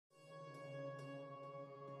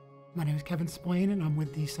My name is Kevin Splain, and I'm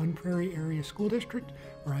with the Prairie Area School District,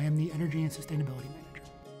 where I am the Energy and Sustainability Manager.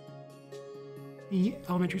 The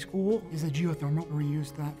elementary school is a geothermal. We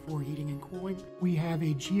use that for heating and cooling. We have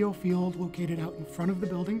a geofield located out in front of the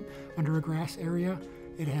building under a grass area.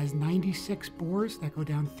 It has 96 bores that go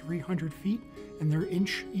down 300 feet, and they're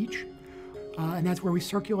inch each. And that's where we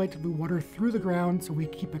circulate the water through the ground so we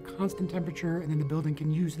keep a constant temperature, and then the building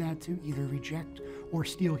can use that to either reject or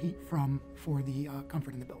steal heat from for the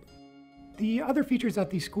comfort in the building. The other features at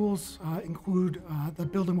these schools include the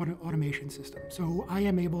building automation system. So I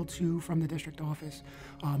am able to, from the district office,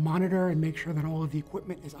 monitor and make sure that all of the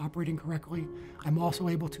equipment is operating correctly. I'm also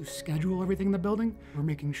able to schedule everything in the building. We're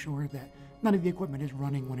making sure that none of the equipment is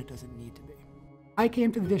running when it doesn't need to be. I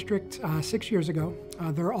came to the district 6 years ago.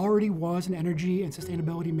 There already was an energy and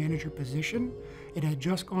sustainability manager position. It had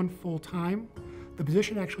just gone full-time. The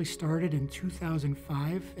position actually started in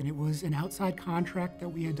 2005, and it was an outside contract that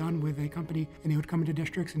we had done with a company, and they would come into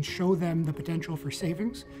districts and show them the potential for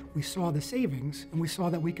savings. We saw the savings, and we saw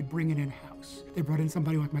that we could bring it in-house. They brought in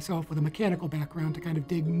somebody like myself with a mechanical background to kind of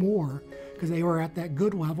dig more, because they were at that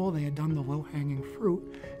good level. They had done the low-hanging fruit,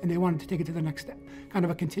 and they wanted to take it to the next step, kind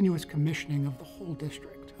of a continuous commissioning of the whole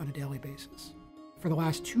district on a daily basis. For the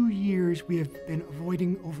last 2 years, we have been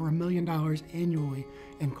avoiding over $1 million annually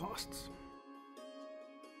in costs.